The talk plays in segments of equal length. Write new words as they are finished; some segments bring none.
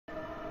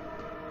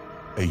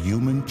a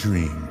human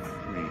dream.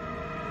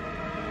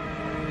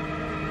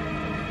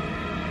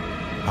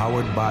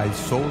 Powered by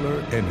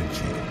solar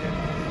energy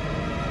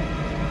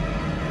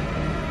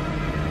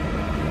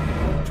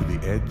to the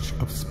edge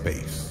of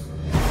space.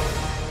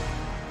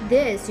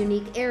 This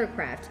unique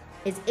aircraft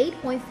is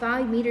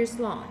 8.5 meters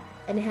long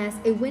and has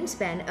a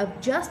wingspan of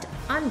just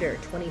under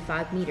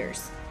 25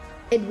 meters.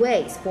 It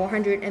weighs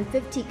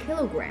 450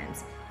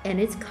 kilograms and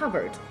is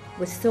covered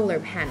with solar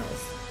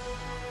panels.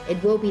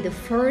 It will be the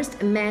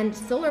first manned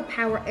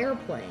solar-powered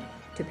airplane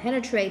to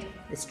penetrate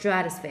the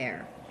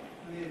stratosphere.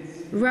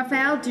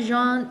 Raphael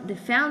Domjan, the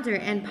founder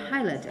and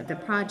pilot of the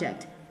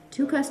project,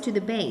 took us to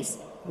the base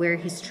where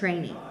he's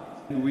training.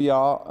 We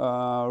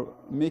are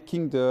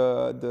making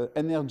the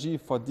energy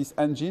for this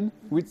engine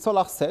with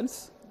solar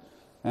cells,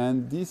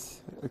 and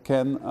this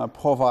can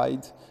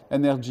provide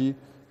energy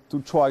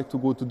to try to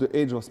go to the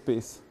edge of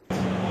space.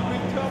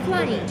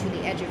 Flying to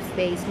the edge of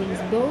space means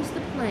both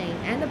the plane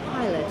and the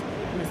pilot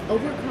must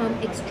overcome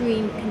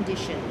extreme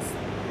conditions.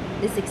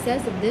 The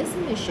success of this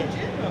mission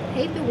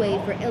paved the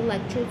way for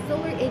electric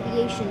solar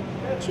aviation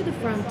to the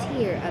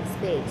frontier of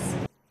space.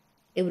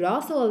 It would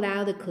also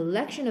allow the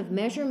collection of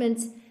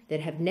measurements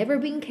that have never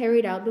been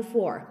carried out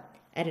before,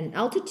 at an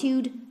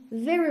altitude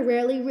very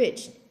rarely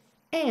reached,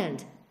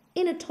 and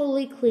in a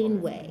totally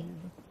clean way.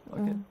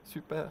 Okay,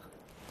 super.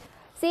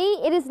 See,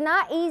 it is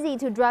not easy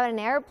to drive an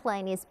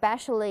airplane,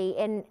 especially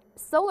in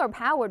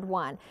solar-powered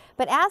one.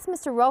 But as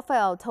Mr.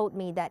 Raphael told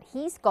me that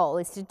his goal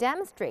is to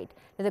demonstrate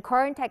that the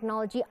current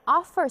technology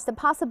offers the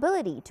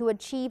possibility to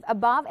achieve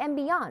above and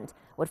beyond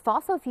what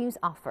fossil fuels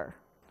offer.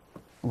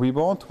 We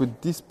want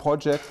with this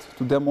project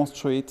to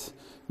demonstrate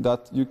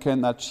that you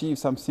can achieve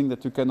something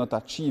that you cannot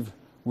achieve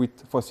with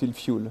fossil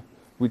fuel.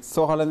 With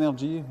solar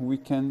energy, we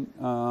can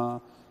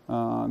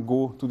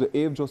go to the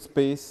edge of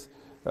space.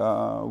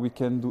 We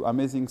can do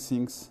amazing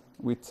things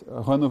with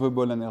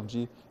renewable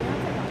energy.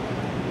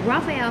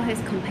 Raphael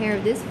has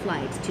compared this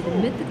flight to the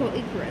mythical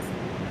Icarus,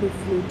 who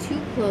flew too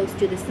close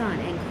to the sun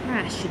and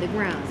crashed to the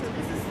ground.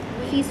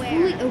 He's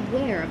fully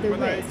aware of the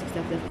risks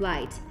of the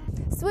flight.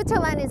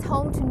 Switzerland is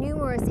home to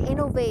numerous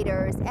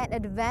innovators and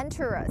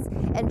adventurers,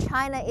 and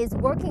China is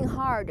working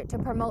hard to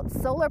promote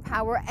solar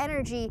power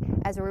energy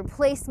as a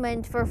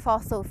replacement for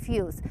fossil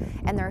fuels,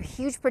 and there are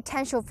huge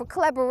potential for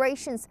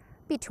collaborations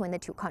between the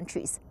two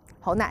countries.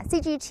 侯娜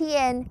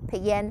CGTN 北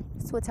燕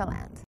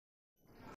Switzerland。